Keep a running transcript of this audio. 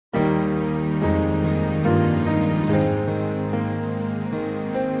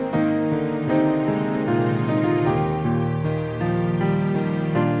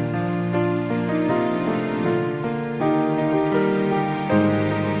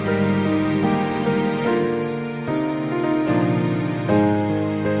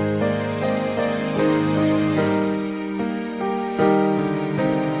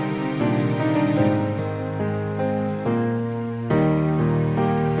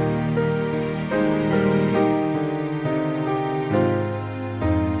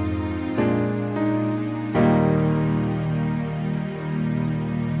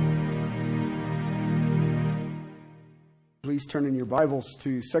turn in your Bibles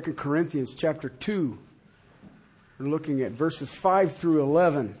to 2 Corinthians chapter 2. We're looking at verses 5 through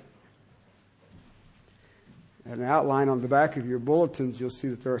 11. An outline on the back of your bulletins, you'll see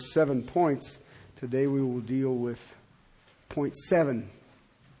that there are 7 points. Today we will deal with point 7,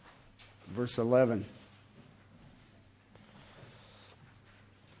 verse 11.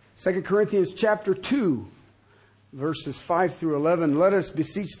 2 Corinthians chapter 2, verses 5 through 11. Let us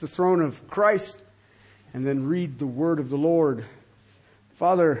beseech the throne of Christ and then read the word of the Lord.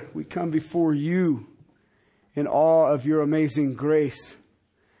 Father, we come before you in awe of your amazing grace.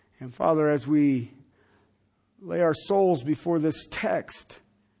 And Father, as we lay our souls before this text,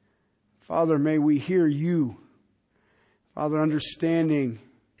 Father, may we hear you. Father, understanding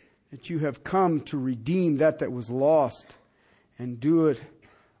that you have come to redeem that was lost and do it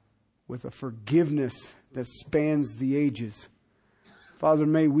with a forgiveness that spans the ages. Father,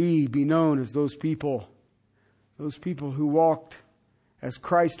 may we be known as those people who walked as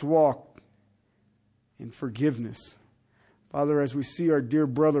Christ walked in forgiveness. Father, as we see our dear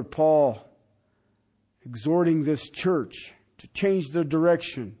brother Paul exhorting this church to change their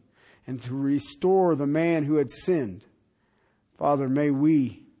direction and to restore the man who had sinned, Father, may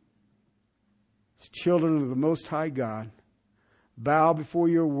we, as children of the Most High God, bow before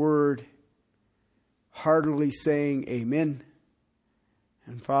your word, heartily saying amen.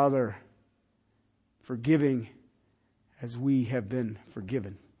 And Father, forgiving as we have been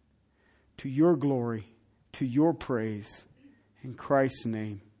forgiven. To your glory, to your praise, in Christ's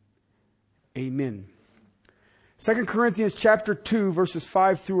name, amen. 2 Corinthians chapter 2, verses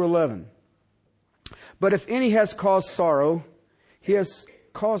 5 through 11. But if any has caused sorrow, he has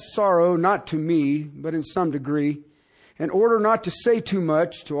caused sorrow not to me, but in some degree, in order not to say too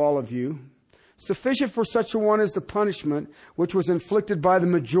much to all of you. Sufficient for such a one is the punishment which was inflicted by the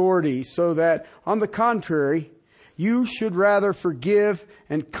majority, so that, on the contrary, you should rather forgive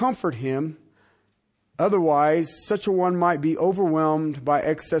and comfort him. Otherwise, such a one might be overwhelmed by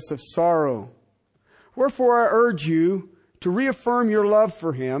excessive sorrow. Wherefore I urge you to reaffirm your love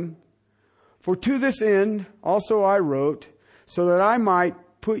for him. For to this end also I wrote, so that I might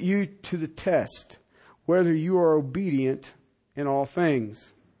put you to the test, whether you are obedient in all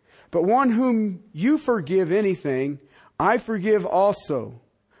things. But one whom you forgive anything, I forgive also.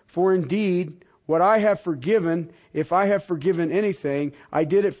 For indeed, what I have forgiven, if I have forgiven anything, I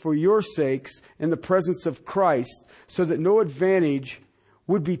did it for your sakes in the presence of Christ, so that no advantage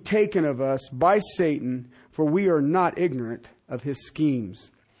would be taken of us by Satan, for we are not ignorant of his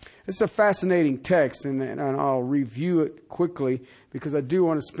schemes. This is a fascinating text, and I'll review it quickly because I do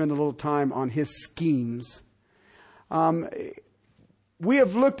want to spend a little time on his schemes. We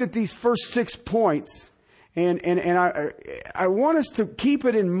have looked at these first 6 points, and I want us to keep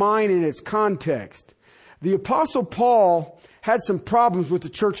it in mind in its context. The Apostle Paul had some problems with the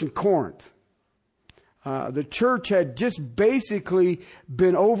church in Corinth. The church had just basically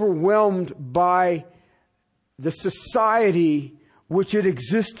been overwhelmed by the society which it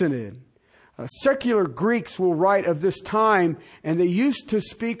existed in. Secular Greeks will write of this time, and they used to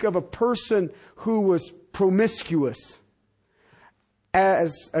speak of a person who was promiscuous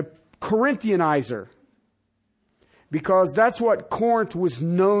as a Corinthianizer, because that's what Corinth was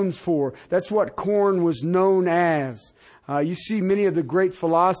known for. That's what Corinth was known as. You see many of the great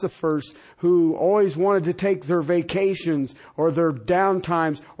philosophers who always wanted to take their vacations or their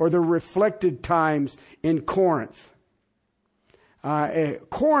downtimes or their reflected times in Corinth.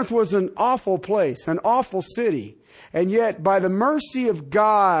 Corinth was an awful place, an awful city. And yet, by the mercy of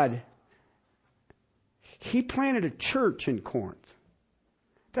God, he planted a church in Corinth.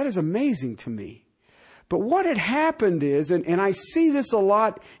 That is amazing to me. But what had happened is, and I see this a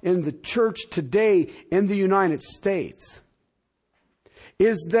lot in the church today in the United States,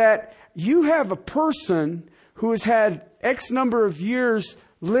 is that you have a person who has had X number of years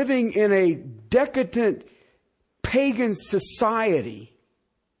living in a decadent pagan society.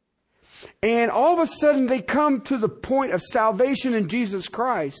 And all of a sudden they come to the point of salvation in Jesus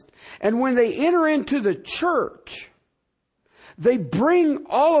Christ. And when they enter into the church, they bring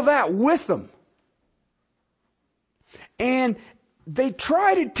all of that with them. And they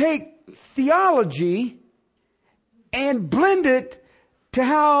try to take theology and blend it to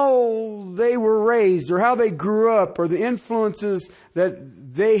how they were raised or how they grew up or the influences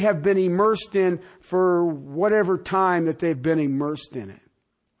that they have been immersed in for whatever time that they've been immersed in it.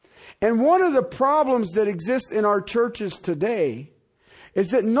 And one of the problems that exists in our churches today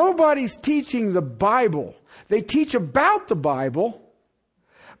is that nobody's teaching the Bible. They teach about the Bible,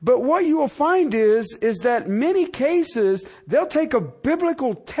 but what you will find is that in many cases they'll take a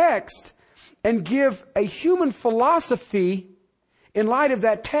biblical text and give a human philosophy in light of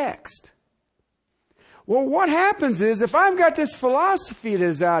that text. Well, what happens is, if I've got this philosophy that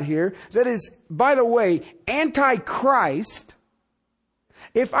is out here that is, by the way, anti-Christ,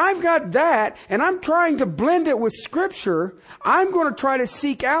 if I've got that and I'm trying to blend it with Scripture, I'm going to try to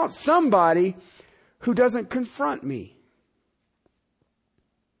seek out somebody who doesn't confront me.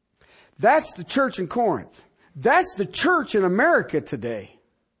 That's the church in Corinth. That's the church in America today.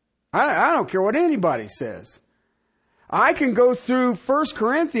 I don't care what anybody says. I can go through 1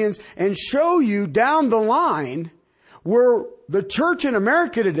 Corinthians and show you down the line where the church in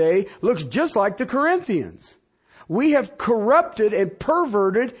America today looks just like the Corinthians. We have corrupted and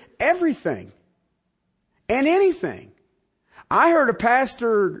perverted everything and anything. I heard a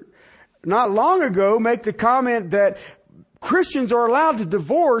pastor not long ago make the comment that Christians are allowed to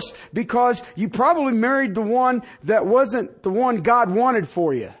divorce because you probably married the one that wasn't the one God wanted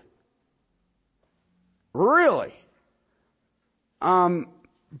for you. Really?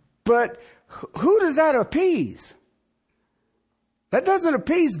 But who does that appease? That doesn't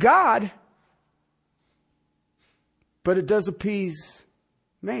appease God, but it does appease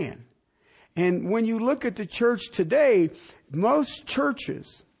man. And when you look at the church today, most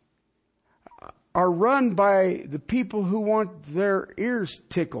churches are run by the people who want their ears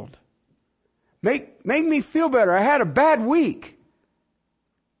tickled. Make me feel better. I had a bad week.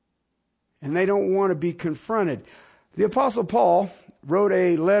 And they don't want to be confronted. The Apostle Paul wrote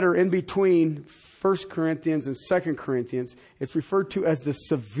a letter in between 1 Corinthians and 2 Corinthians. It's referred to as the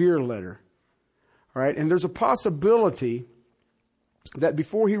severe letter. All right? And there's a possibility that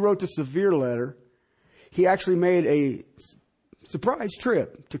before he wrote the severe letter, he actually made a surprise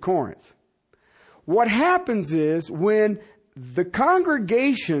trip to Corinth. What happens is when the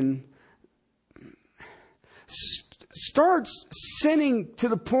congregation starts sinning to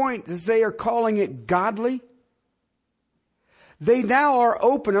the point that they are calling it godly, they now are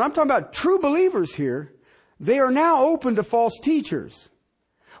open, and I'm talking about true believers here, they are now open to false teachers.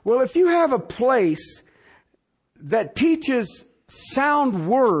 Well, if you have a place that teaches sound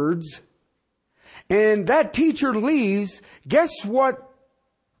words and that teacher leaves, guess what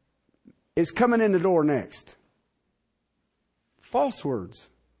is coming in the door next? False words.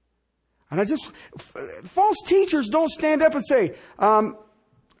 And false teachers don't stand up and say, I'm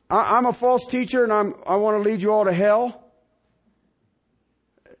a false teacher and I want to lead you all to hell.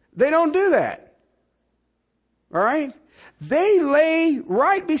 They don't do that. All right? They lay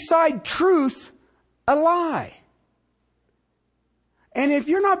right beside truth a lie. And if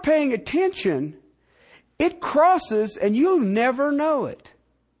you're not paying attention, it crosses and you'll never know it.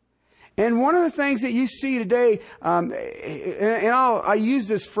 And one of the things that you see today, and I use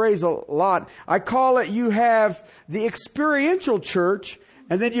this phrase a lot, I call it, you have the experiential church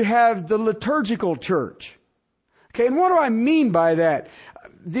and then you have the liturgical church. Okay, and what do I mean by that?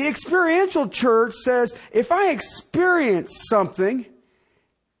 The experiential church says, if I experience something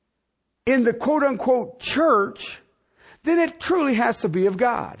in the quote-unquote church, then it truly has to be of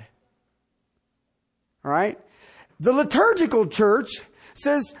God. All right? The liturgical church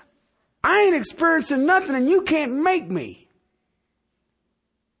says, I ain't experiencing nothing and you can't make me.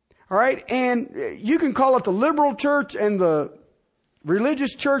 All right? And you can call it the liberal church and the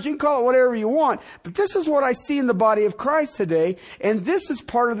religious church. You can call it whatever you want. But this is what I see in the body of Christ today. And this is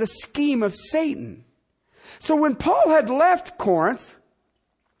part of the scheme of Satan. So when Paul had left Corinth,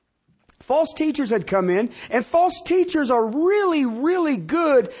 false teachers had come in. And false teachers are really, really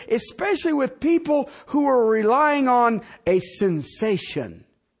good, especially with people who are relying on a sensation,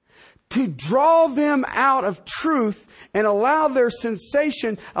 to draw them out of truth and allow their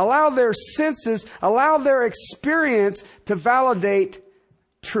sensation, allow their senses, allow their experience to validate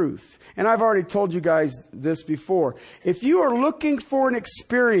truth. And I've already told you guys this before. If you are looking for an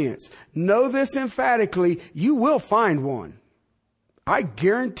experience, know this emphatically, you will find one. I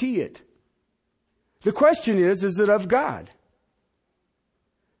guarantee it. The question is it of God?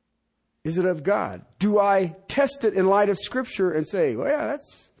 Is it of God? Do I test it in light of Scripture and say, well, yeah,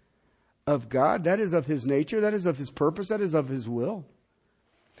 that's of God. That is of His nature. That is of His purpose. That is of His will.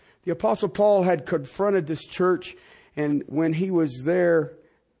 The Apostle Paul had confronted this church, and when he was there,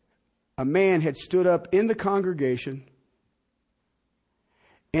 a man had stood up in the congregation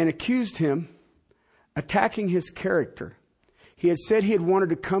and accused him, attacking his character. He had said he had wanted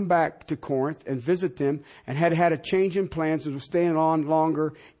to come back to Corinth and visit them and had had a change in plans and was staying on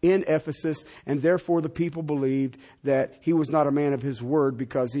longer in Ephesus, and therefore the people believed that he was not a man of his word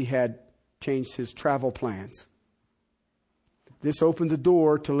because he had changed his travel plans. This opened the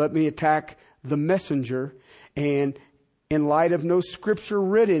door to let me attack the messenger, and in light of no scripture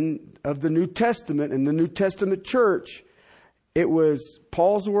written of the New Testament and the New Testament church, it was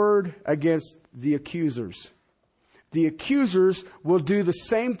Paul's word against the accusers. The accusers will do the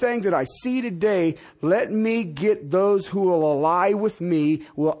same thing that I see today. Let me get those who will ally with me,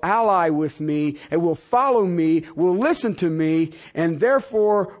 will ally with me, and will follow me, will listen to me, and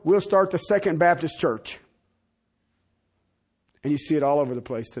therefore we'll start the Second Baptist Church. And you see it all over the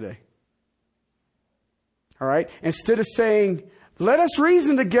place today. All right? Instead of saying, let us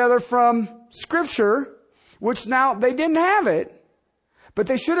reason together from Scripture, which now they didn't have it. But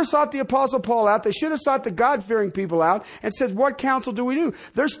they should have sought the Apostle Paul out. They should have sought the God-fearing people out and said, what counsel do we do?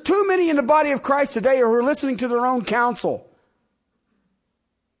 There's too many in the body of Christ today who are listening to their own counsel.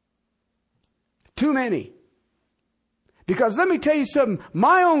 Too many. Because let me tell you something.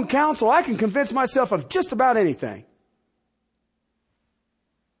 My own counsel, I can convince myself of just about anything.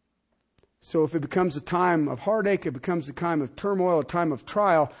 So if it becomes a time of heartache, it becomes a time of turmoil, a time of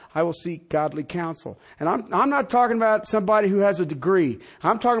trial, I will seek godly counsel. And I'm not talking about somebody who has a degree.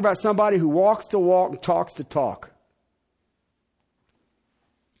 I'm talking about somebody who walks to walk and talks to talk.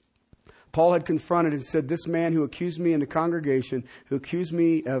 Paul had confronted and said, this man who accused me in the congregation, who accused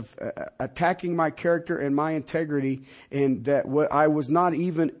me of attacking my character and my integrity, and that I was not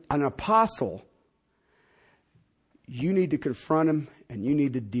even an apostle, you need to confront him and you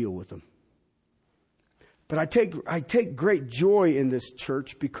need to deal with him. But I take great joy in this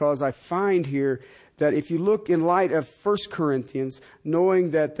church because I find here that if you look in light of 1 Corinthians,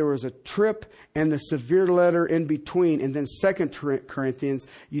 knowing that there was a trip and the severe letter in between, and then 2 Corinthians,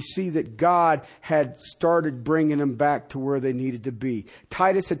 you see that God had started bringing them back to where they needed to be.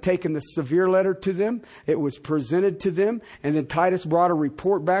 Titus had taken the severe letter to them. It was presented to them. And then Titus brought a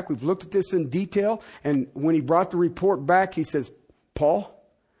report back. We've looked at this in detail. And when he brought the report back, he says, Paul,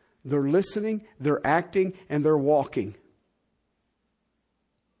 they're listening, they're acting, and they're walking.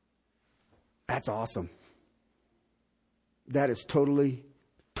 That's awesome. That is totally,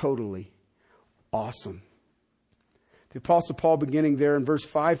 totally awesome. The Apostle Paul, beginning there in verse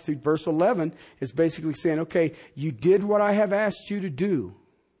 5 through verse 11, is basically saying, okay, you did what I have asked you to do.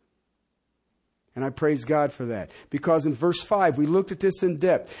 And I praise God for that. Because in verse 5, we looked at this in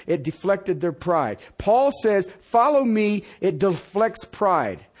depth. It deflected their pride. Paul says, follow me, it deflects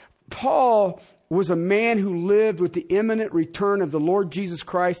pride. Paul was a man who lived with the imminent return of the Lord Jesus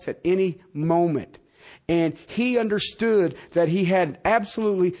Christ at any moment. And he understood that he had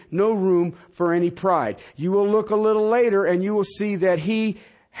absolutely no room for any pride. You will look a little later and you will see that he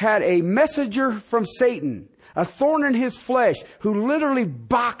had a messenger from Satan, a thorn in his flesh, who literally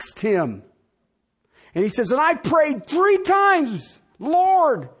boxed him. And he says, and I prayed 3 times,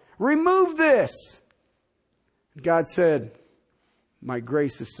 Lord, remove this. God said, my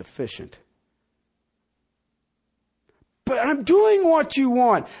grace is sufficient. But I'm doing what you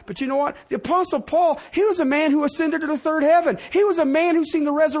want. But you know what? The Apostle Paul, he was a man who ascended to the third heaven. He was a man who seen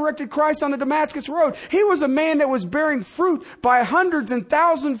the resurrected Christ on the Damascus Road. He was a man that was bearing fruit by hundreds and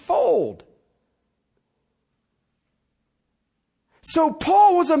thousandfold. So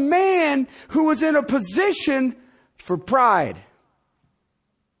Paul was a man who was in a position for pride.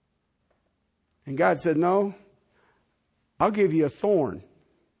 And God said, no, I'll give you a thorn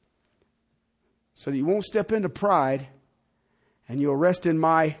so that you won't step into pride and you'll rest in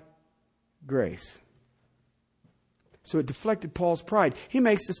my grace. So it deflected Paul's pride. He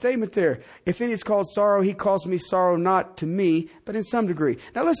makes the statement there. If any is called sorrow, he calls me sorrow, not to me, but in some degree.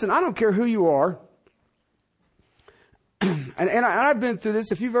 Now listen, I don't care who you are. And I've been through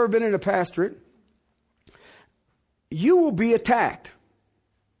this. If you've ever been in a pastorate, you will be attacked.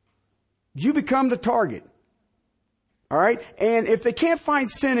 You become the target. All right? And if they can't find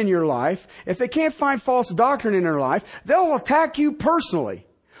sin in your life, if they can't find false doctrine in their life, they'll attack you personally.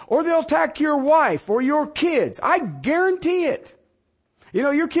 Or they'll attack your wife or your kids. I guarantee it. You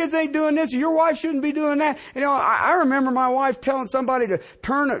know, your kids ain't doing this, or your wife shouldn't be doing that. You know, I remember my wife telling somebody to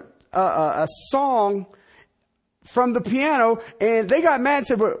turn a song from the piano, and they got mad and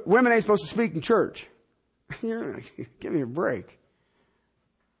said, well, women ain't supposed to speak in church. Give me a break.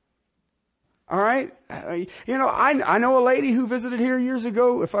 All right? You know, I know a lady who visited here years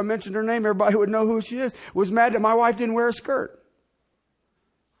ago. If I mentioned her name, everybody would know who she is. Was mad that my wife didn't wear a skirt.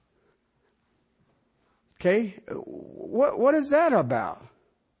 Okay? What is that about?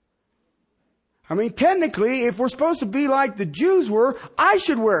 I mean, technically, if we're supposed to be like the Jews were, I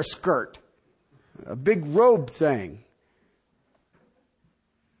should wear a skirt. A big robe thing.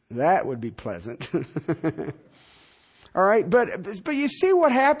 That would be pleasant. All right, but you see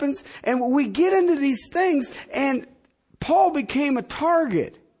what happens, and we get into these things, and Paul became a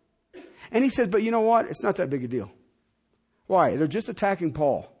target. And he says, but you know what? It's not that big a deal. Why? They're just attacking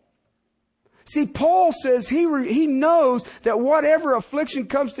Paul. See, Paul says he knows that whatever affliction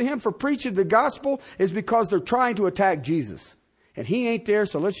comes to him for preaching the gospel is because they're trying to attack Jesus. And he ain't there,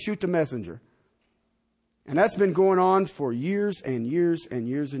 so let's shoot the messenger. And that's been going on for years and years and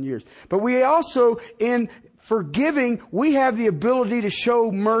years and years. But we also, in forgiving, we have the ability to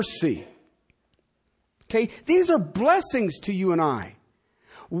show mercy. Okay? These are blessings to you and I.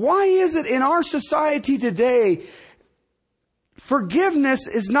 Why is it in our society today, forgiveness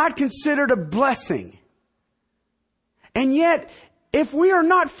is not considered a blessing? And yet, if we are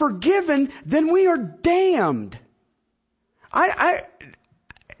not forgiven, then we are damned.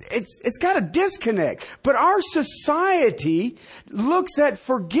 It's got a disconnect. But our society looks at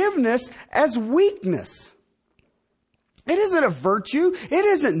forgiveness as weakness. It isn't a virtue. It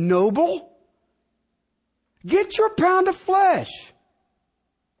isn't noble. Get your pound of flesh.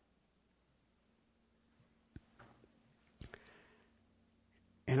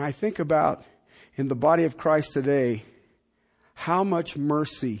 And I think about, in the body of Christ today, how much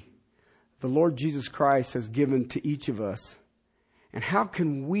mercy the Lord Jesus Christ has given to each of us. And how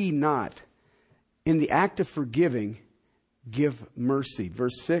can we not, in the act of forgiving, give mercy?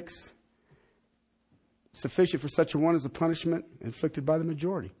 Verse 6, sufficient for such a one as a punishment inflicted by the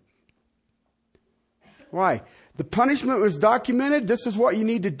majority. Why? The punishment was documented. This is what you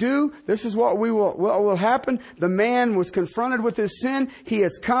need to do. This is what will happen. The man was confronted with his sin. He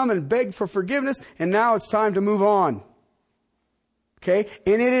has come and begged for forgiveness. And now it's time to move on. Okay?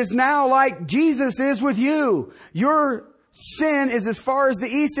 And it is now like Jesus is with you. Your sin is as far as the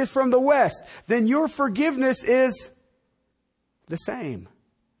east is from the west. Then your forgiveness is the same.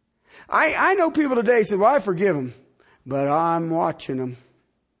 I know people today say, well, I forgive them, but I'm watching them.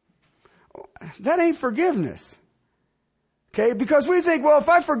 That ain't forgiveness. Okay? Because we think, well, if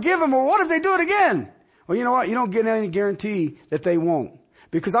I forgive them, well, what if they do it again? Well, you know what? You don't get any guarantee that they won't.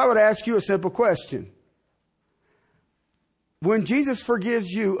 Because I would ask you a simple question. When Jesus forgives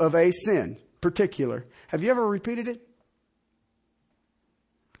you of a sin, particular, have you ever repeated it?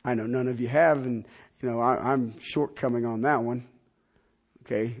 I know none of you have, and, I'm shortcoming on that one.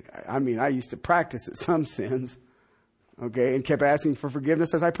 Okay? I mean, I used to practice at some sins. Okay? And kept asking for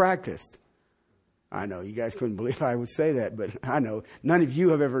forgiveness as I practiced. I know you guys couldn't believe I would say that, but I know none of you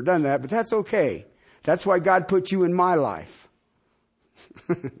have ever done that, but that's okay. That's why God put you in my life.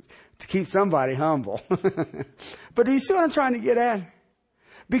 To keep somebody humble. But do you see what I'm trying to get at?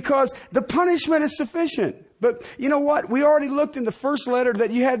 Because the punishment is sufficient. But you know what? We already looked in the first letter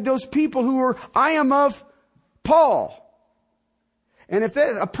that you had those people who were, I am of Paul. And if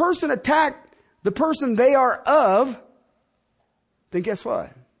a person attacked the person they are of, then guess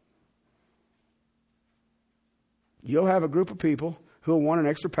what? You'll have a group of people who will want an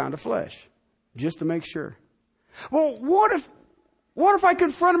extra pound of flesh. Just to make sure. Well, what if I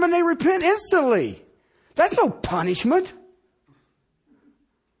confront them and they repent instantly? That's no punishment.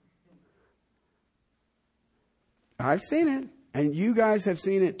 I've seen it. And you guys have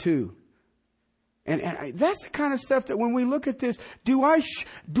seen it too. And that's the kind of stuff that when we look at this, do I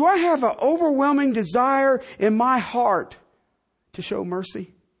have an overwhelming desire in my heart to show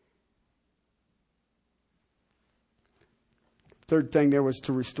mercy? Third thing there was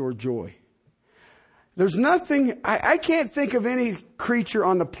to restore joy. There's nothing, I can't think of any creature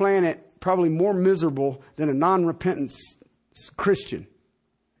on the planet probably more miserable than a non-repentant Christian.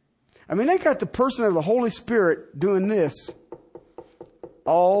 I mean, they got the person of the Holy Spirit doing this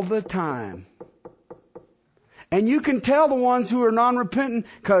all the time. And you can tell the ones who are non-repentant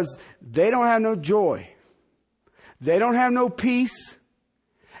because they don't have no joy. They don't have no peace.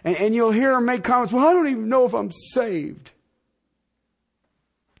 And you'll hear them make comments, well, I don't even know if I'm saved.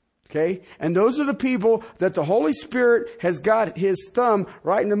 Okay? And those are the people that the Holy Spirit has got his thumb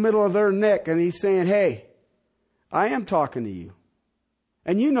right in the middle of their neck. And he's saying, hey, I am talking to you.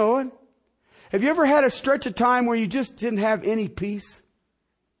 And you know it. Have you ever had a stretch of time where you just didn't have any peace?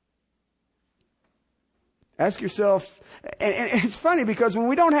 Ask yourself. And it's funny because when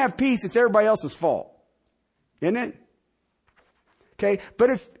we don't have peace, it's everybody else's fault. Isn't it? Okay? But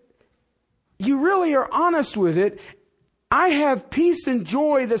if you really are honest with it, I have peace and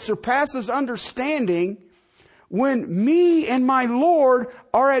joy that surpasses understanding when me and my Lord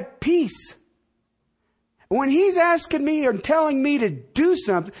are at peace. When he's asking me or telling me to do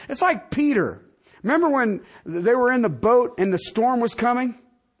something, it's like Peter. Remember when they were in the boat and the storm was coming?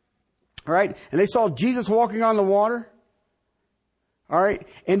 All right. And they saw Jesus walking on the water. All right.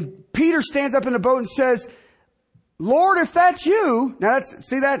 And Peter stands up in the boat and says, Lord, if that's you. Now that's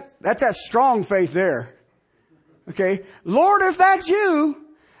that strong faith there. Okay. Lord, if that's you.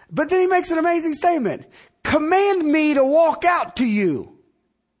 But then he makes an amazing statement. Command me to walk out to you.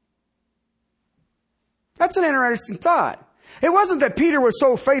 That's an interesting thought. It wasn't that Peter was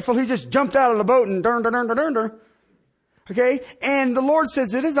so faithful, he just jumped out of the boat and dun. Okay? And the Lord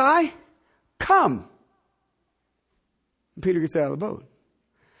says, it is I. Come. And Peter gets out of the boat.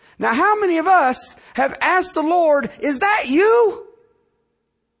 Now, how many of us have asked the Lord, is that you?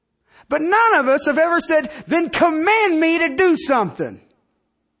 But none of us have ever said, then command me to do something.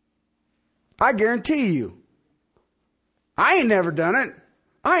 I guarantee you, I ain't never done it.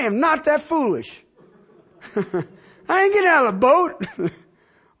 I am not that foolish. I ain't getting out of the boat.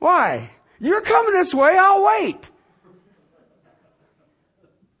 Why? You're coming this way, I'll wait.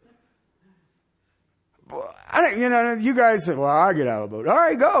 You guys say, well, I'll get out of the boat. All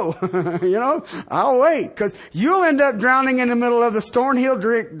right, go. I'll wait. Because you'll end up drowning in the middle of the storm. He'll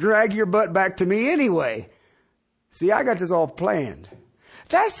drag your butt back to me anyway. See, I got this all planned.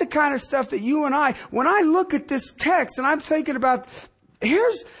 That's the kind of stuff that you and I, when I look at this text and I'm thinking about,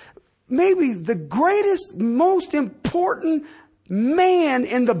 here's maybe the greatest, most important man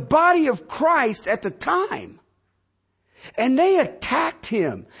in the body of Christ at the time. And they attacked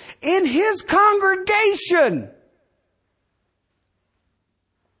him in his congregation.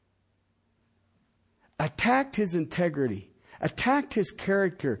 Attacked his integrity. Attacked his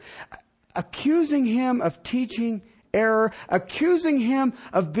character. Accusing him of teaching error. Accusing him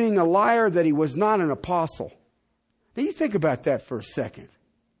of being a liar, that he was not an apostle. Now you think about that for a second.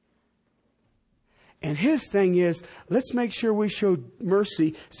 And his thing is, let's make sure we show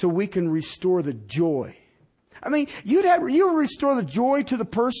mercy so we can restore the joy. I mean, you would restore the joy to the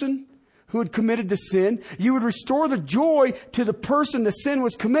person who had committed the sin. You would restore the joy to the person the sin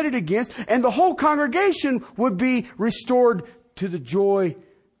was committed against. And the whole congregation would be restored to the joy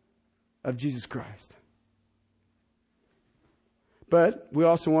of Jesus Christ. But we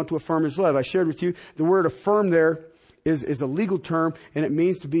also want to affirm his love. I shared with you the word affirm there is a legal term, and it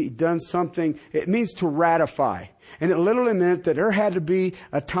means to be done something. It means to ratify. And it literally meant that there had to be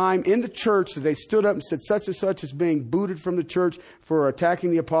a time in the church that they stood up and said such and such is being booted from the church for attacking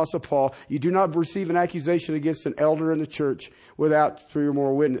the Apostle Paul. You do not receive an accusation against an elder in the church without two or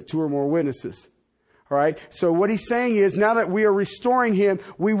more witnesses. All right. So what he's saying is, now that we are restoring him,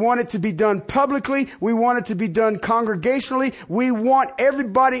 we want it to be done publicly. We want it to be done congregationally. We want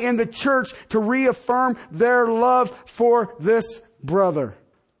everybody in the church to reaffirm their love for this brother.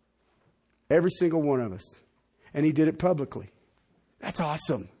 Every single one of us. And he did it publicly. That's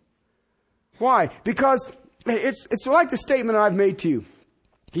awesome. Why? Because it's like the statement I've made to you.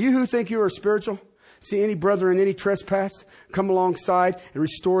 You who think you are spiritual, see any brother in any trespass, come alongside and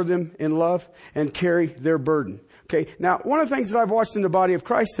restore them in love and carry their burden. Okay. Now, one of the things that I've watched in the body of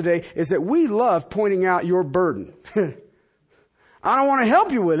Christ today is that we love pointing out your burden. I don't want to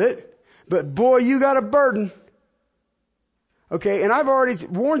help you with it, but boy, you got a burden. Okay. And I've already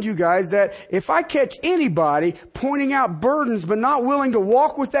warned you guys that if I catch anybody pointing out burdens, but not willing to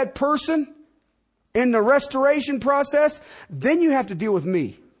walk with that person in the restoration process, then you have to deal with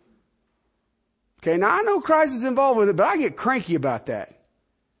me. Okay, now I know Christ is involved with it, but I get cranky about that.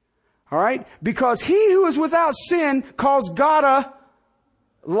 All right? Because he who is without sin calls God a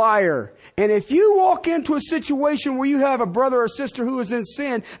liar. And if you walk into a situation where you have a brother or sister who is in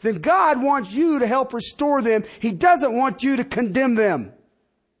sin, then God wants you to help restore them. He doesn't want you to condemn them.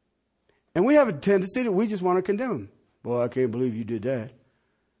 And we have a tendency that we just want to condemn them. Boy, I can't believe you did that.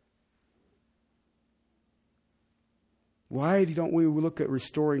 Why don't we look at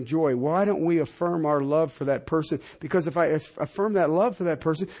restoring joy? Why don't we affirm our love for that person? Because if I affirm that love for that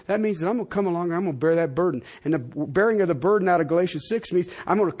person, that means that I'm going to come along and I'm going to bear that burden. And the bearing of the burden out of Galatians 6 means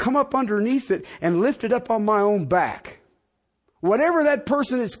I'm going to come up underneath it and lift it up on my own back. Whatever that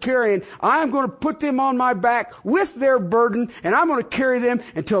person is carrying, I'm going to put them on my back with their burden, and I'm going to carry them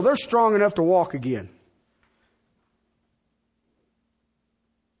until they're strong enough to walk again.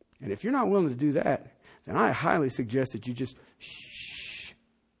 And if you're not willing to do that, then I highly suggest that you just shh,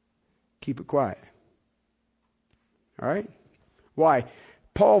 keep it quiet. All right? Why?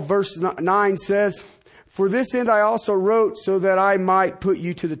 Paul, verse 9 says, for this end I also wrote so that I might put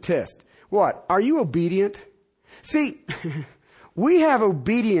you to the test. What? Are you obedient? See, we have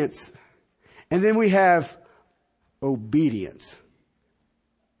obedience, and then we have obedience.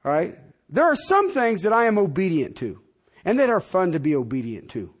 All right? There are some things that I am obedient to, and that are fun to be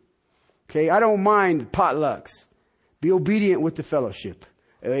obedient to. Okay, I don't mind potlucks. Be obedient with the fellowship.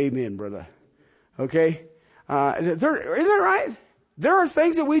 Amen, brother. Okay? Isn't that right? There are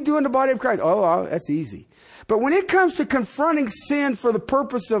things that we do in the body of Christ. Oh, that's easy. But when it comes to confronting sin for the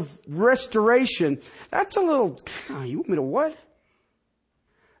purpose of restoration, that's a little, you want me to what?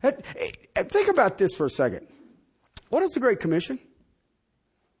 Think about this for a second. What is the Great Commission?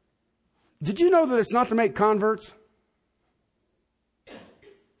 Did you know that it's not to make converts?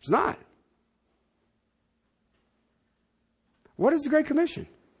 It's not. What is the Great Commission?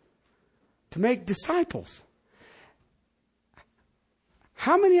 To make disciples.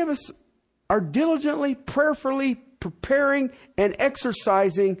 How many of us are diligently, prayerfully preparing and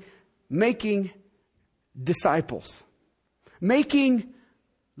exercising making disciples? Making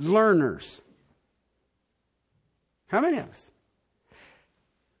learners. How many of us?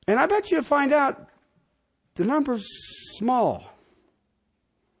 And I bet you'll find out the number's small.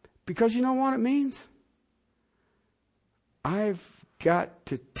 Because you know what it means? I've got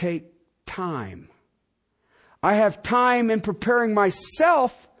to take time. I have time in preparing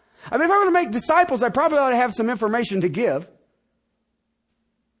myself. I mean, if I want to make disciples, I probably ought to have some information to give.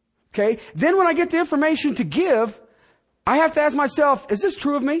 Okay? Then when I get the information to give, I have to ask myself, is this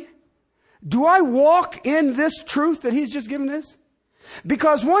true of me? Do I walk in this truth that He's just given us?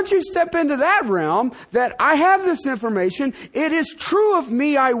 Because once you step into that realm, that I have this information, it is true of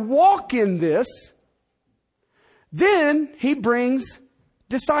me, I walk in this, then He brings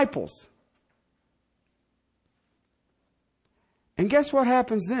disciples. And guess what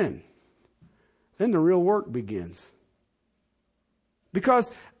happens then? Then the real work begins. Because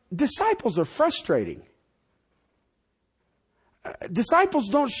disciples are frustrating. Disciples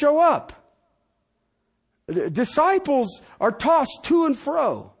don't show up. Disciples are tossed to and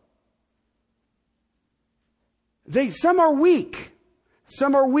fro. Some are weak.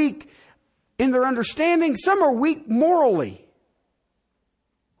 Some are weak in their understanding. Some are weak morally.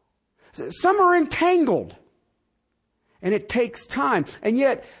 Some are entangled. And it takes time. And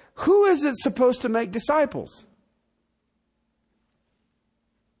yet, who is it supposed to make disciples?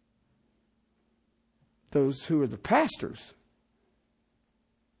 Those who are the pastors.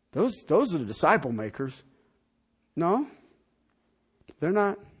 Those are the disciple makers. No, they're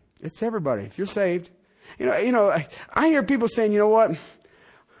not. It's everybody. If you're saved, I hear people saying, you know what?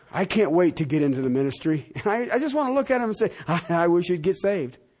 I can't wait to get into the ministry. And I just want to look at them and say, I wish you'd get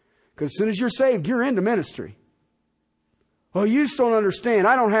saved. Because as soon as you're saved, you're into ministry. Well, you just don't understand.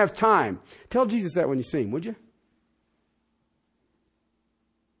 I don't have time. Tell Jesus that when you see Him, would you?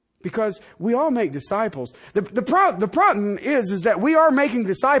 Because we all make disciples. The problem is that we are making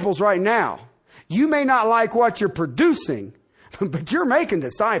disciples right now. You may not like what you're producing, but you're making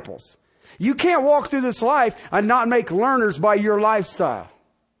disciples. You can't walk through this life and not make learners by your lifestyle.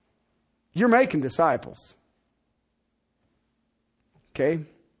 You're making disciples. Okay?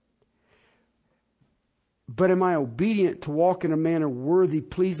 But am I obedient to walk in a manner worthy,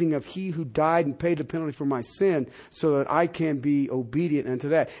 pleasing of He who died and paid the penalty for my sin so that I can be obedient unto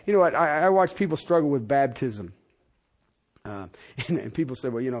that? You know what? I watch people struggle with baptism. And people say,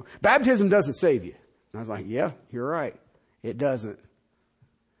 well, baptism doesn't save you. And I was like, yeah, you're right. It doesn't.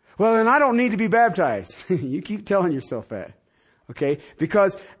 Well, then I don't need to be baptized. You keep telling yourself that. Okay?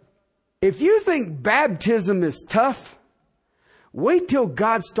 Because if you think baptism is tough, wait till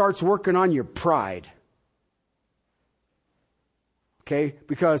God starts working on your pride. Okay?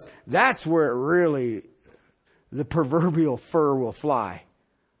 Because that's where really the proverbial fur will fly.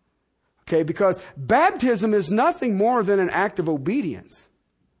 Okay? Because baptism is nothing more than an act of obedience.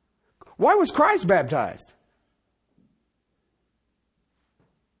 Why was Christ baptized?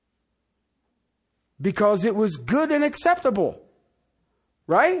 Because it was good and acceptable.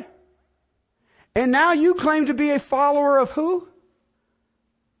 Right? And now you claim to be a follower of who?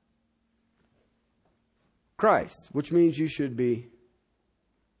 Christ. Which means you should be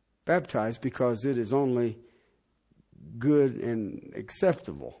baptized because it is only good and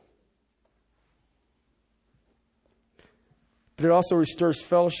acceptable. But it also restores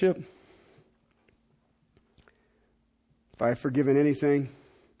fellowship. If I have forgiven anything,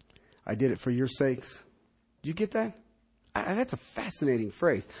 I did it for your sakes. Did you get that? That's a fascinating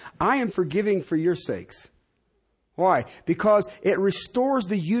phrase. I am forgiving for your sakes. Why? Because it restores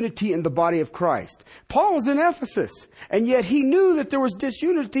the unity in the body of Christ. Paul was in Ephesus, and yet he knew that there was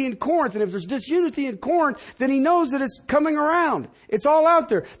disunity in Corinth. And if there's disunity in Corinth, then he knows that it's coming around. It's all out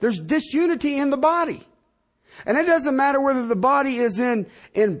there. There's disunity in the body. And it doesn't matter whether the body is in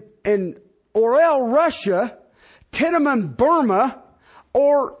Orel, Russia, Tiananmen, Burma,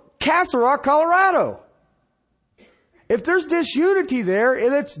 or Castle Rock, Colorado. If there's disunity there,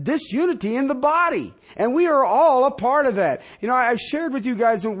 it's disunity in the body. And we are all a part of that. I've shared with you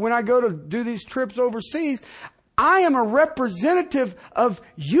guys when I go to do these trips overseas, I am a representative of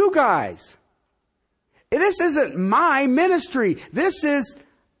you guys. This isn't my ministry. This is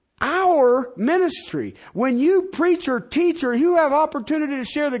our ministry. When you preach or teach or you have opportunity to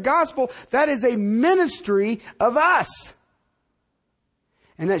share the gospel, that is a ministry of us.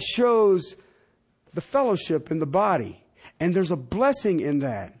 And that shows the fellowship in the body. And there's a blessing in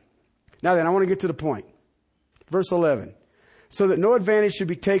that. Now then, I want to get to the point. Verse 11. So that no advantage should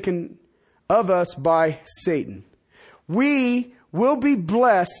be taken of us by Satan. We will be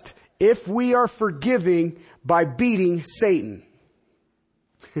blessed if we are forgiving by beating Satan.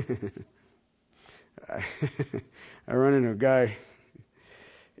 I run into a guy.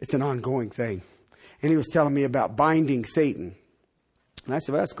 It's an ongoing thing. And he was telling me about binding Satan. And I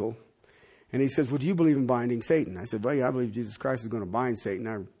said, well, that's cool. And he says, well, do you believe in binding Satan? I said, well, yeah, I believe Jesus Christ is going to bind Satan.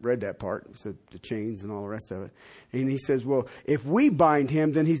 I read that part. It said the chains and all the rest of it. And he says, well, if we bind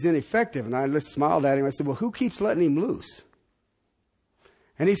him, then he's ineffective. And I just smiled at him. I said, well, who keeps letting him loose?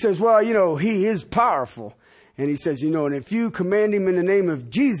 And he says, well, he is powerful. And he says, and if you command him in the name of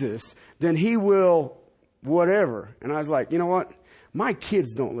Jesus, then he will whatever. And I was like, you know what? My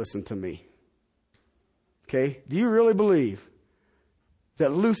kids don't listen to me. Okay? Do you really believe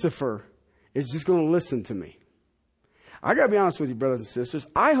that Lucifer is just going to listen to me? I got to be honest with you, brothers and sisters.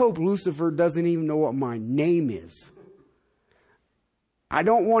 I hope Lucifer doesn't even know what my name is. I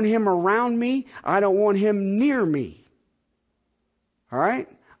don't want him around me. I don't want him near me. All right?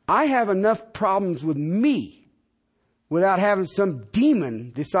 I have enough problems with me without having some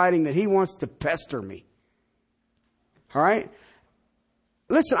demon deciding that he wants to pester me. All right?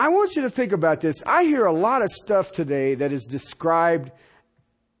 Listen, I want you to think about this. I hear a lot of stuff today that is described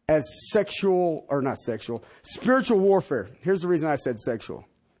as spiritual warfare. Here's the reason I said sexual.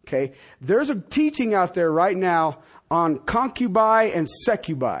 Okay? There's a teaching out there right now on concubi and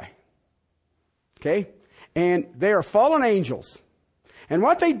succubi. Okay? And they are fallen angels. And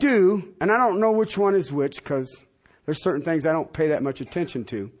what they do, and I don't know which one is which because there's certain things I don't pay that much attention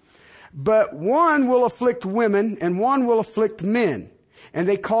to. But one will afflict women and one will afflict men. And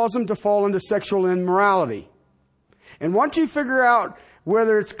they cause them to fall into sexual immorality. And once you figure out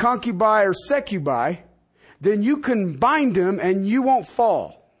whether it's concubi or succubi, then you can bind them and you won't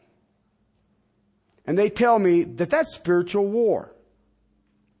fall. And they tell me that that's spiritual war.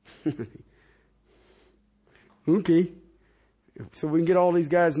 Okay. So we can get all these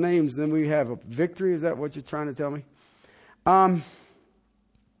guys' names, then we have a victory. Is that what you're trying to tell me? I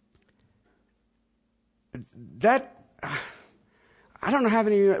don't have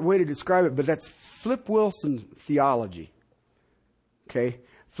any way to describe it, but that's Flip Wilson theology. Okay?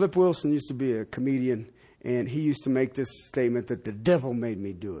 Flip Wilson used to be a comedian, and he used to make this statement that the devil made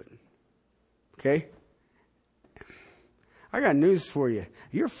me do it. Okay? I got news for you.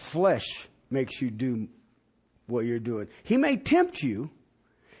 Your flesh makes you do what you're doing. He may tempt you.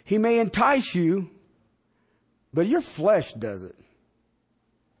 He may entice you, but your flesh does it.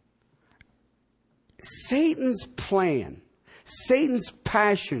 Satan's plan, Satan's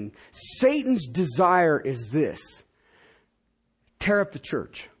passion, Satan's desire is this: tear up the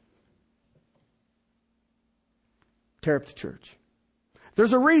church. Tear up the church.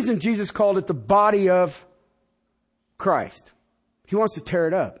 There's a reason Jesus called it the body of Christ. He wants to tear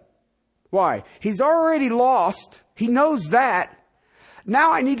it up. Why? He's already lost. He knows that.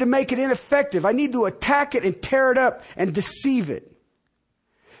 Now I need to make it ineffective. I need to attack it and tear it up and deceive it.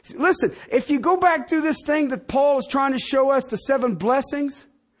 Listen, if you go back through this thing that Paul is trying to show us, the 7 blessings,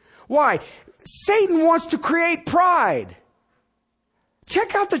 why? Satan wants to create pride.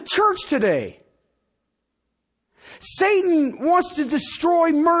 Check out the church today. Satan wants to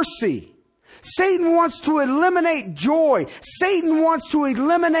destroy mercy. Satan wants to eliminate joy. Satan wants to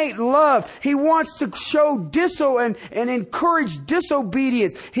eliminate love. He wants to show and encourage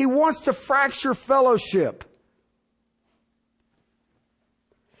disobedience. He wants to fracture fellowship.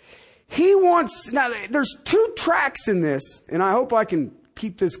 He wants, now there's 2 tracks in this, and I hope I can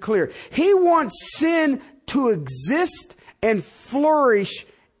keep this clear. He wants sin to exist and flourish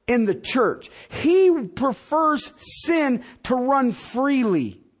in the church. He prefers sin to run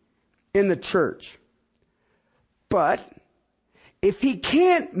freely in the church. But if he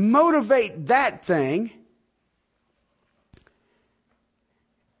can't motivate that thing,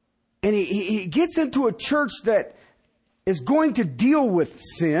 and he gets into a church that is going to deal with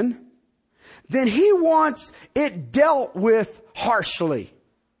sin, then he wants it dealt with harshly,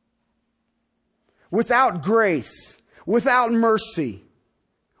 without grace, without mercy,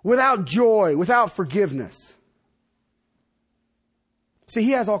 without joy, without forgiveness. See,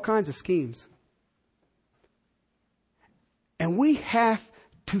 he has all kinds of schemes. And we have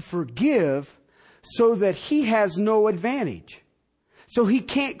to forgive so that he has no advantage. So he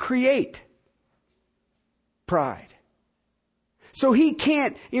can't create pride. So he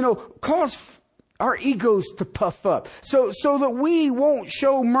can't, cause our egos to puff up. So that we won't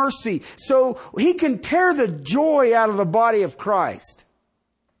show mercy. So he can tear the joy out of the body of Christ.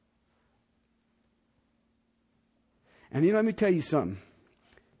 And let me tell you something.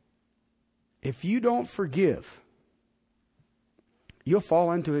 If you don't forgive, you'll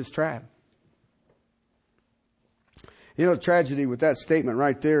fall into his trap. The tragedy with that statement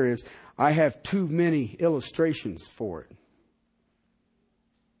right there is I have too many illustrations for it.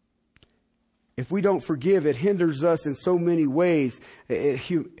 If we don't forgive, it hinders us in so many ways. It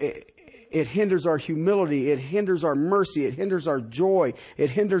hinders our humility. It hinders our mercy. It hinders our joy. It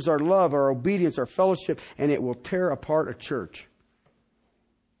hinders our love, our obedience, our fellowship, and it will tear apart a church.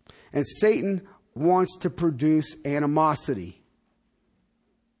 And Satan wants to produce animosity.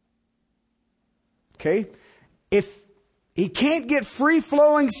 Okay? If he can't get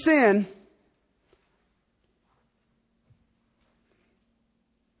free-flowing sin,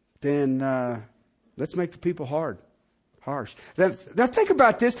 then let's make the people harsh. Now think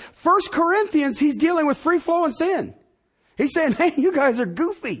about this. 1 Corinthians, he's dealing with free-flowing sin. He's saying, hey, you guys are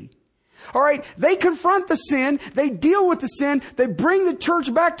goofy. All right, they confront the sin, they deal with the sin, they bring the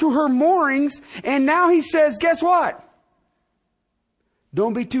church back to her moorings, and now he says, guess what?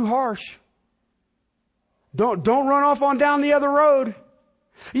 Don't be too harsh. Don't run off on down the other road.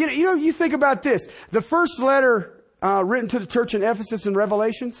 You think about this. The first letter written to the church in Ephesus in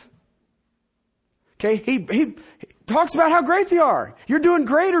Revelations. Okay, he talks about how great they are. You're doing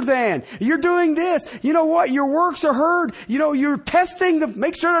greater than. You're doing this. You know what? Your works are heard. You're testing them.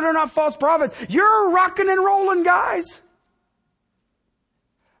 Make sure that they're not false prophets. You're rocking and rolling, guys.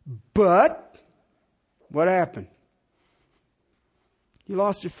 But what happened? You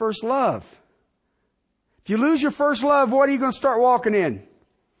lost your first love. If you lose your first love, what are you going to start walking in?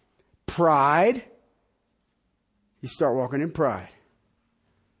 Pride. You start walking in pride.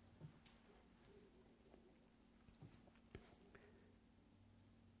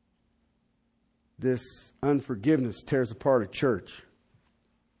 This unforgiveness tears apart a church.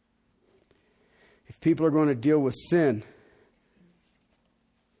 If people are going to deal with sin,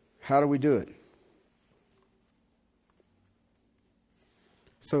 how do we do it?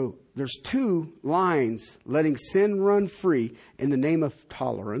 So there's two lines: letting sin run free in the name of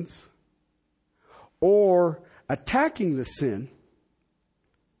tolerance, or attacking the sin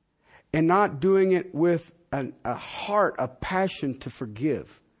and not doing it with a heart, a passion to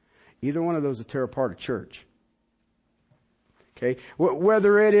forgive. Either one of those will tear apart a church. Okay?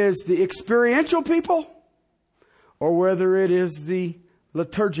 Whether it is the experiential people or whether it is the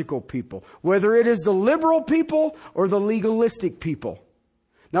liturgical people. Whether it is the liberal people or the legalistic people.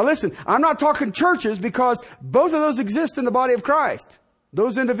 Now listen, I'm not talking churches because both of those exist in the body of Christ.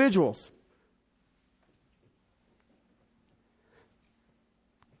 Those individuals.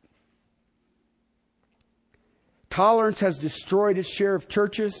 Tolerance has destroyed its share of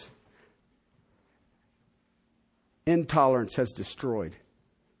churches. Intolerance has destroyed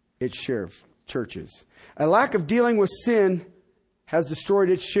its share of churches. A lack of dealing with sin has destroyed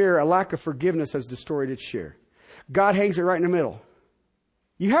its share. A lack of forgiveness has destroyed its share. God hangs it right in the middle.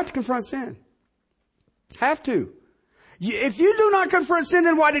 You have to confront sin. Have to. If you do not confront sin,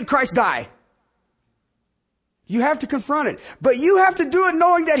 then why did Christ die? You have to confront it. But you have to do it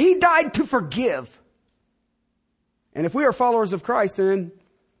knowing that He died to forgive. And if we are followers of Christ, then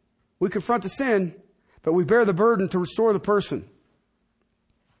we confront the sin, but we bear the burden to restore the person.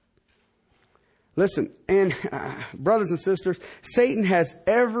 Listen, and brothers and sisters, Satan has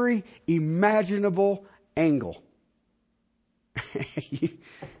every imaginable angle.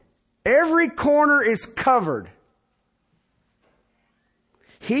 Every corner is covered.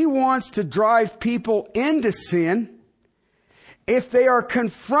 He wants to drive people into sin. If they are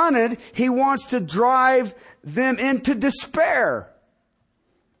confronted, he wants to drive them into despair.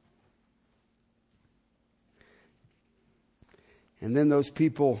 And then those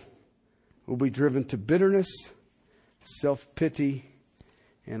people will be driven to bitterness, self-pity,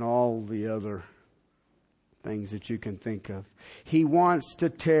 and all the other things that you can think of. He wants to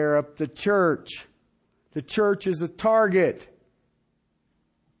tear up the church. The church is a target.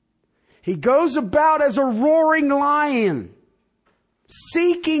 He goes about as a roaring lion,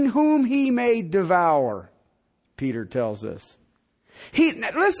 seeking whom he may devour, Peter tells us.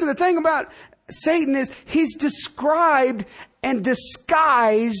 Listen, the thing about Satan is he's described and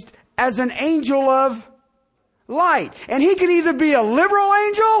disguised as an angel of light. And he can either be a liberal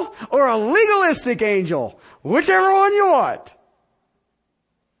angel or a legalistic angel, whichever one you want.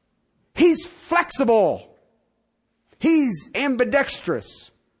 He's flexible. He's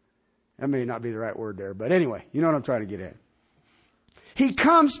ambidextrous. That may not be the right word there, but anyway, you know what I'm trying to get at. He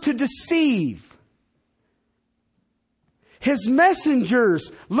comes to deceive. His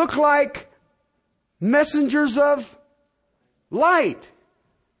messengers look like messengers of light.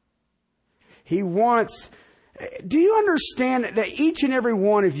 He wants, Do you understand that each and every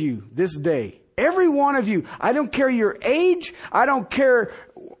one of you this day, every one of you, I don't care your age, I don't care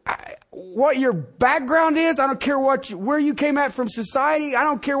what your background is, I don't care where you came at from society, I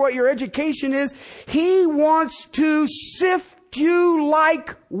don't care what your education is, He wants to sift you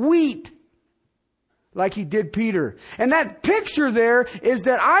like wheat. Like He did Peter. And that picture there is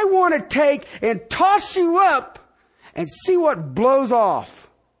that I want to take and toss you up and see what blows off.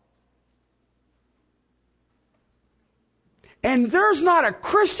 And there's not a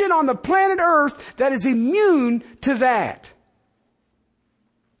Christian on the planet Earth that is immune to that.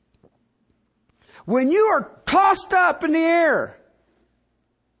 When you are tossed up in the air,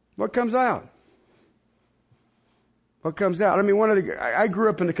 what comes out? What comes out? I mean, I grew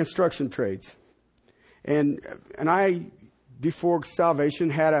up in the construction trades. And I, before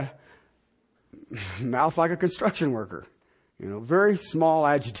salvation, had a mouth like a construction worker. You know, very small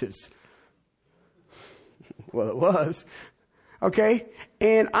adjectives. Well, it was. Okay?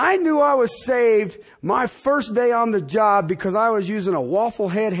 And I knew I was saved my first day on the job because I was using a waffle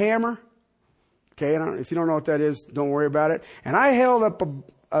head hammer. Okay? If you don't know what that is, don't worry about it. And I held up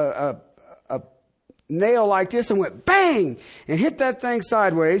a nail like this and went bang and hit that thing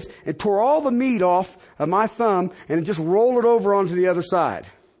sideways and tore all the meat off of my thumb and just rolled it over onto the other side.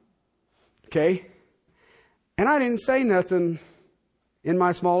 Okay? And I didn't say nothing in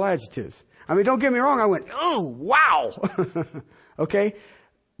my small adjectives. I mean, don't get me wrong. I went, oh, wow. Okay?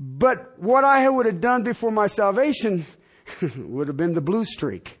 But what I would have done before my salvation would have been the blue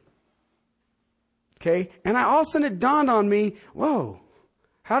streak. Okay? And all of a sudden it dawned on me, whoa,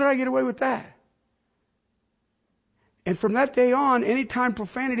 how did I get away with that? And from that day on, anytime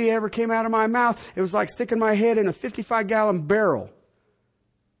profanity ever came out of my mouth, it was like sticking my head in a 55-gallon barrel.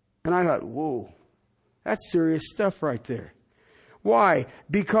 And I thought, whoa, that's serious stuff right there. Why?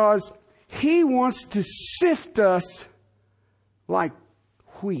 Because He wants to sift us like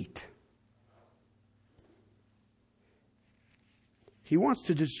wheat. He wants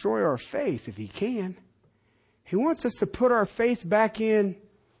to destroy our faith if He can. He wants us to put our faith back in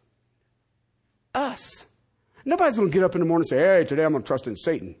us. Nobody's going to get up in the morning and say, hey, today I'm going to trust in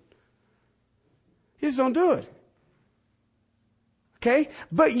Satan. You just don't do it. Okay?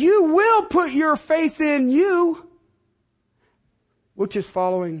 But you will put your faith in you, which is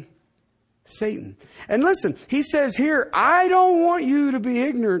following Satan. And listen, He says here, I don't want you to be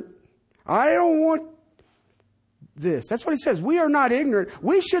ignorant. I don't want this. That's what He says. We are not ignorant.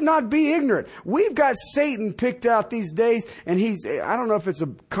 We should not be ignorant. We've got Satan picked out these days, and I don't know if it's a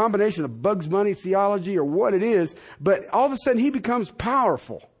combination of Bugs Bunny theology or what it is, but all of a sudden he becomes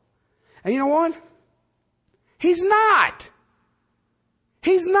powerful. And you know what? He's not.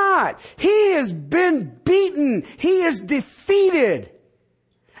 He's not. He has been beaten. He is defeated.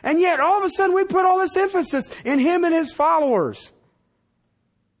 And yet all of a sudden we put all this emphasis in Him and His followers.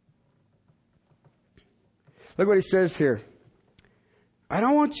 Look what He says here. I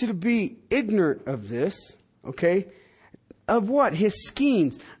don't want you to be ignorant of this, okay? Of what? His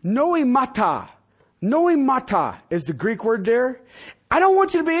schemes. Noemata. Noemata is the Greek word there. I don't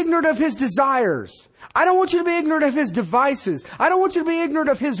want you to be ignorant of His desires. I don't want you to be ignorant of His devices. I don't want you to be ignorant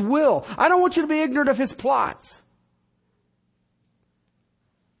of His will. I don't want you to be ignorant of His plots.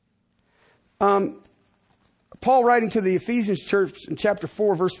 Paul writing to the Ephesians church in chapter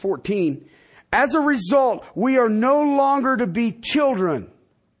 4, verse 14, as a result, we are no longer to be children,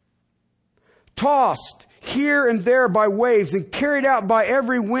 tossed here and there by waves and carried out by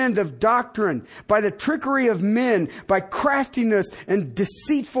every wind of doctrine, by the trickery of men, by craftiness and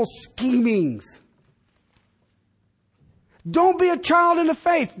deceitful schemings. Don't be a child in the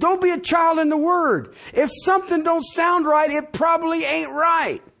faith. Don't be a child in the Word. If something don't sound right, it probably ain't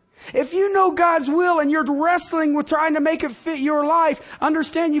right. If you know God's will and you're wrestling with trying to make it fit your life,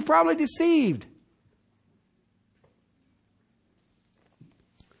 understand you're probably deceived.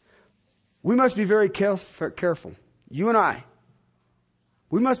 We must be very careful. You and I.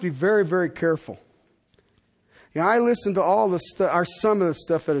 We must be very, very careful. You know, I listen to all the stuff, or some of the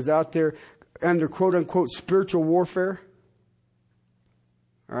stuff that is out there under quote unquote spiritual warfare.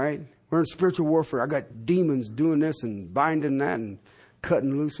 All right? We're in spiritual warfare. I got demons doing this and binding that and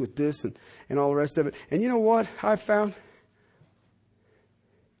cutting loose with this and all the rest of it. And you know what I found?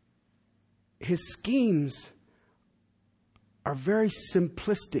 His schemes are very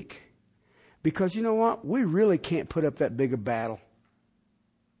simplistic. Because you know what? We really can't put up that big a battle.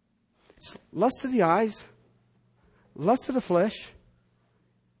 It's lust of the eyes, lust of the flesh,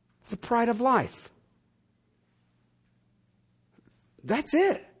 the pride of life. That's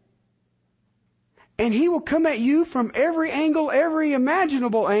it. And he will come at you from every angle, every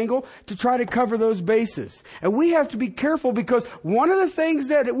imaginable angle to try to cover those bases. And we have to be careful, because one of the things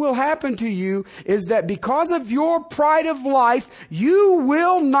that will happen to you is that because of your pride of life, you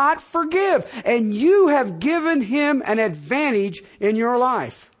will not forgive. And you have given him an advantage in your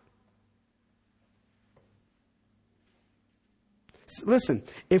life. Listen,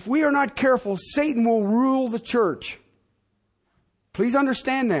 if we are not careful, Satan will rule the church. Please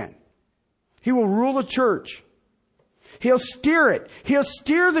understand that. He will rule the church. He'll steer it. He'll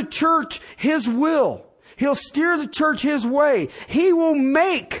steer the church his will. He'll steer the church his way. He will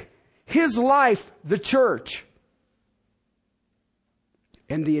make his life the church.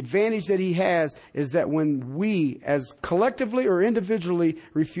 And the advantage that he has is that when we, as collectively or individually,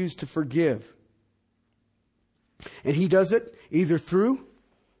 refuse to forgive, and he does it either through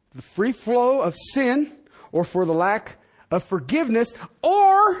the free flow of sin or for the lack of forgiveness,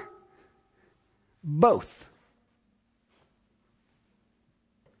 or both.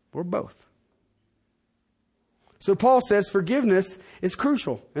 Or both. So Paul says forgiveness is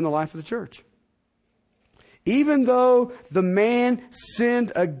crucial in the life of the church. Even though the man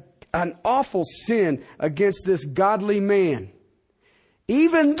sinned an awful sin against this godly man,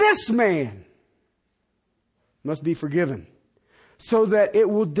 even this man must be forgiven, so that it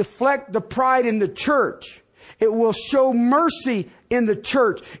will deflect the pride in the church. It will show mercy in the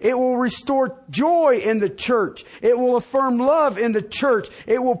church. It will restore joy in the church. It will affirm love in the church.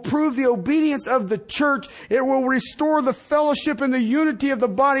 It will prove the obedience of the church. It will restore the fellowship and the unity of the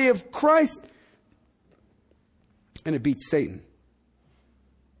body of Christ. And it beats Satan.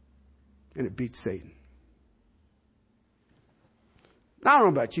 And it beats Satan. I don't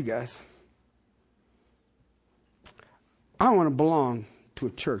know about you guys. I want to belong to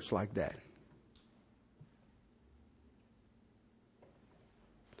a church like that.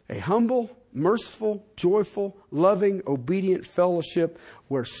 A humble, merciful, joyful, loving, obedient fellowship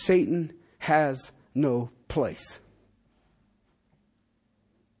where Satan has no place.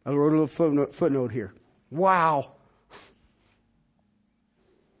 I wrote a little footnote here. Wow.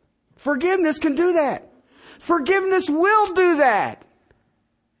 Forgiveness can do that. Forgiveness will do that.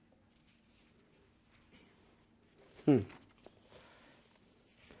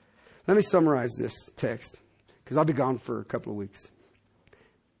 Let me summarize this text, because I'll be gone for a couple of weeks.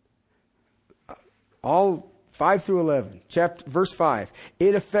 All 5 through 11, verse 5.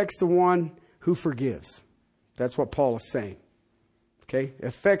 It affects the one who forgives. That's what Paul is saying. Okay? It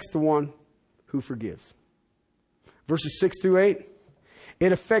affects the one who forgives. Verses 6 through 8.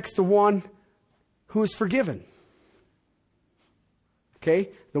 It affects the one who is forgiven. Okay?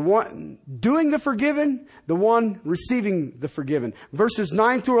 The one doing the forgiven, the one receiving the forgiven. Verses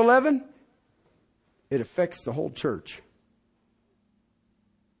 9 through 11. It affects the whole church.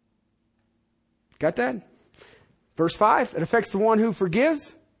 Got that? Verse 5, it affects the one who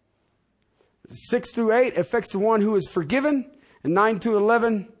forgives. 6 through 8 affects the one who is forgiven. And 9 to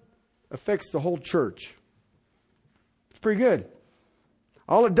 11 affects the whole church. It's pretty good.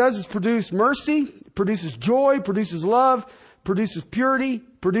 All it does is produce mercy, produces joy, produces love, produces purity,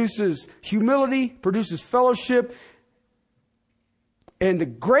 produces humility, produces fellowship. And the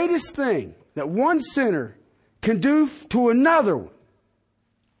greatest thing that one sinner can do to another one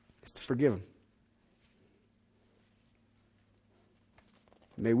is to forgive him.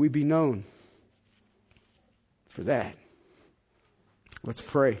 May we be known for that. Let's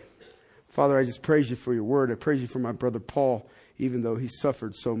pray. Father, I just praise you for your word. I praise you for my brother Paul, even though he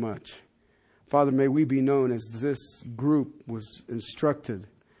suffered so much. Father, may we be known as this group was instructed,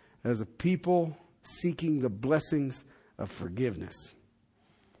 as a people seeking the blessings of forgiveness.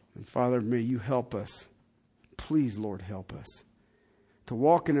 And Father, may you help us. Please, Lord, help us to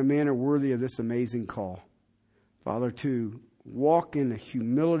walk in a manner worthy of this amazing call. Father, to walk in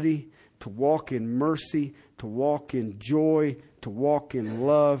humility, to walk in mercy, to walk in joy, to walk in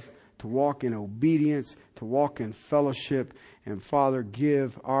love, to walk in obedience, to walk in fellowship. And Father,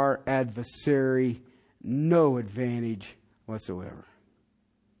 give our adversary no advantage whatsoever.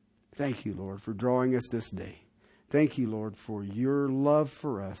 Thank you, Lord, for drawing us this day. Thank you, Lord, for your love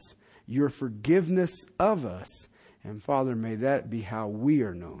for us, your forgiveness of us. And Father, may that be how we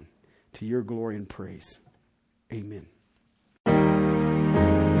are known, to your glory and praise. Amen.